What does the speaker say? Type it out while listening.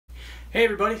Hey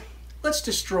everybody, let's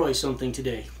destroy something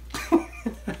today.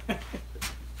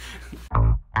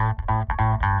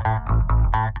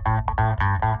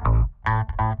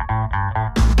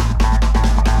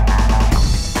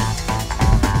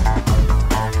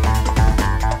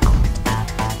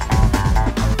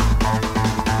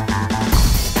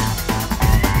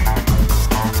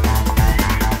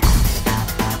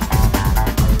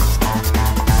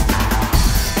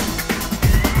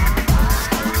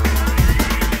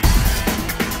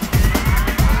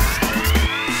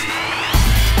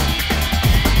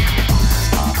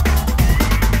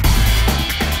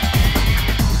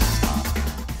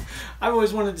 I've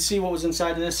always wanted to see what was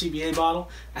inside an SCBA bottle.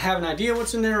 I have an idea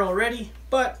what's in there already,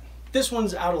 but this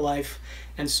one's out of life.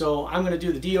 And so I'm going to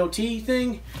do the DOT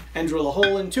thing and drill a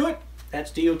hole into it.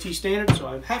 That's DOT standard, so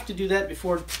I have to do that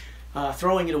before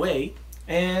throwing it away.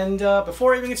 And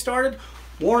before I even get started,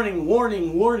 warning,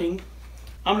 warning, warning.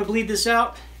 I'm going to bleed this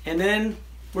out, and then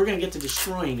we're going to get to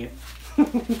destroying it.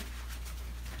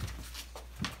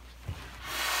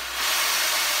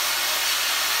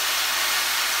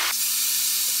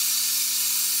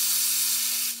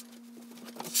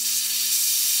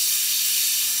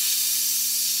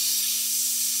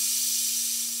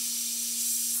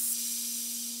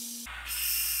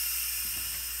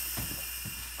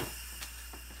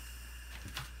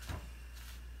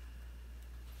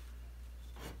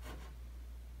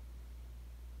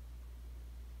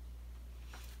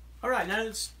 All right, now that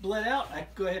it's bled out, I can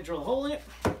go ahead and drill a hole in it.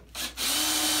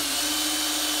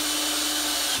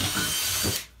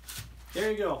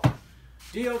 There you go.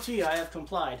 DOT, I have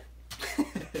complied.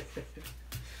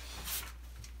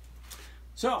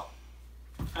 So,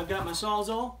 I've got my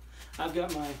Sawzall, I've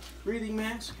got my breathing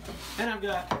mask, and I've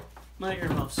got my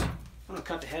earmuffs. I'm gonna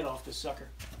cut the head off this sucker.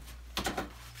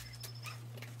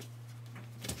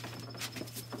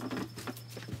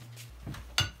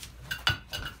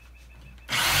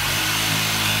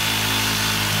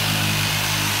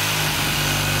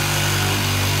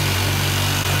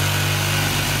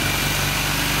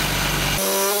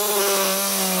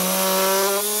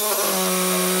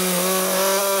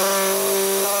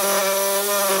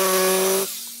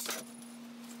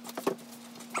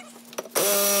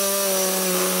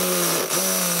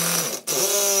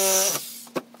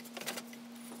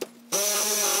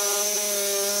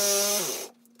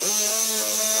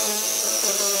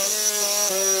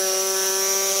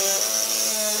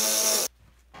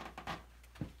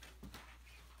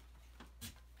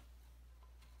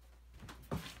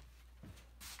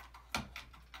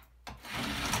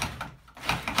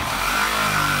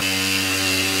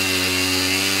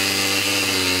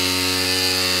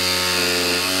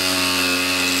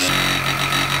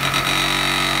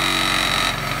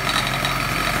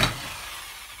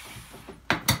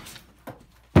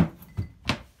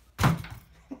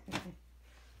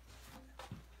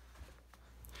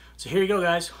 So here you go,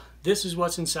 guys. This is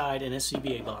what's inside an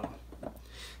SCBA bottle.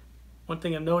 One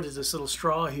thing I've noticed is this little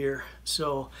straw here.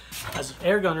 So as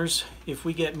air gunners, if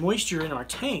we get moisture in our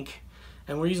tank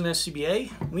and we're using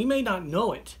SCBA, we may not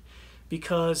know it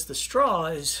because the straw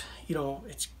is,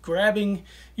 it's grabbing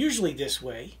usually this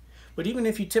way. But even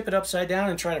if you tip it upside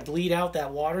down and try to bleed out that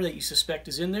water that you suspect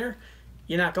is in there,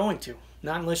 you're not going to.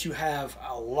 Not unless you have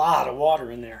a lot of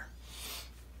water in there.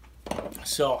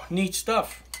 So, neat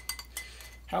stuff.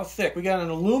 How thick? We got an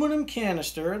aluminum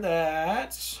canister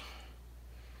that's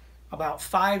about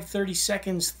 5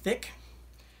 seconds thick,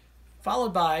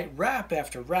 followed by wrap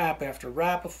after wrap after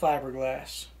wrap of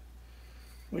fiberglass,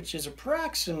 which is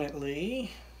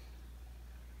approximately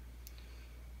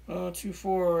 2,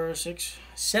 4, 6,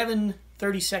 7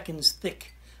 30 seconds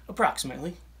thick,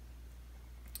 approximately.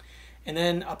 And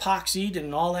then epoxied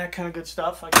and all that kind of good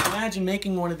stuff. I can imagine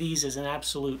making one of these is an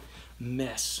absolute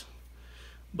mess.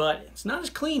 But it's not as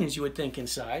clean as you would think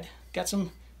inside. Got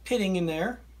some pitting in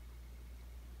there.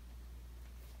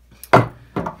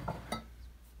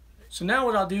 So now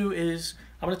what I'll do is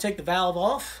I'm going to take the valve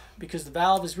off because the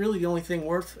valve is really the only thing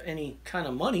worth any kind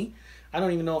of money. I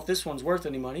don't even know if this one's worth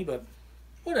any money, but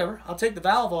whatever. I'll take the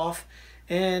valve off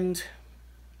and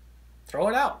throw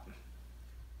it out.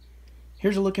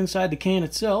 Here's a look inside the can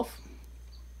itself.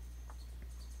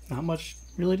 Not much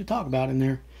really to talk about in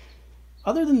there.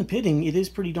 Other than the pitting, it is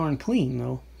pretty darn clean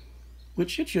though,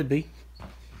 which it should be.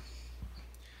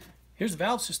 Here's the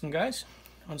valve system, guys,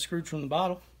 unscrewed from the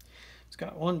bottle. It's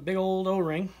got one big old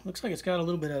O-ring. Looks like it's got a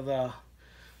little bit of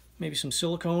maybe some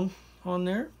silicone on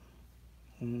there.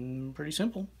 Pretty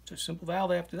simple. It's a simple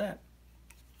valve after that.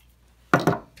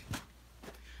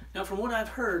 Now, from what I've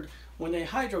heard, when they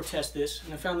hydro test this,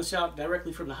 and I found this out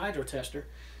directly from the hydro tester,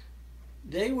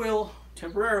 they will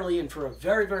temporarily and for a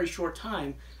very, very short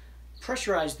time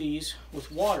pressurize these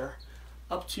with water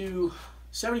up to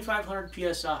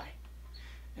 7,500 psi.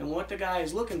 And what the guy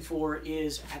is looking for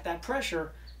is, at that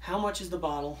pressure, how much is the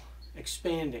bottle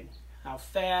expanding? How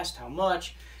fast, how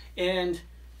much? And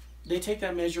they take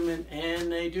that measurement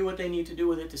and they do what they need to do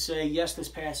with it to say, yes, this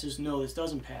passes, no, this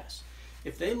doesn't pass.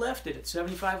 If they left it at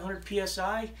 7,500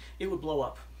 psi, it would blow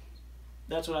up.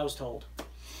 That's what I was told.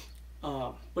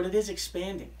 But it is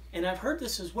expanding. And I've heard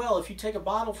this as well. If you take a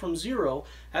bottle from zero,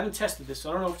 I haven't tested this, so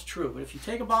I don't know if it's true, but if you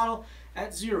take a bottle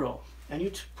at zero and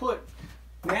you put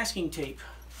masking tape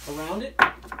around it,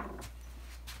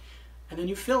 and then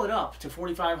you fill it up to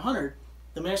 4,500,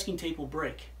 the masking tape will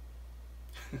break.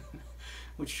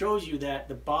 Which shows you that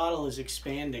the bottle is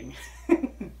expanding.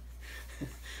 A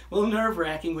little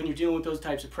nerve-wracking when you're dealing with those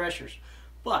types of pressures.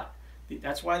 But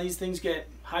that's why these things get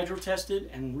hydro-tested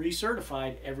and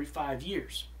recertified every 5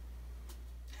 years.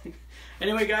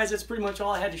 Anyway, guys, that's pretty much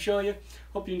all I had to show you.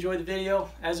 Hope you enjoyed the video.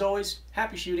 As always,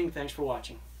 happy shooting. Thanks for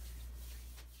watching.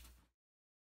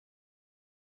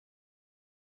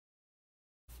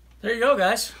 There you go,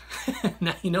 guys.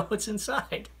 Now you know what's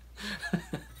inside.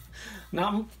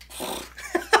 Nothing.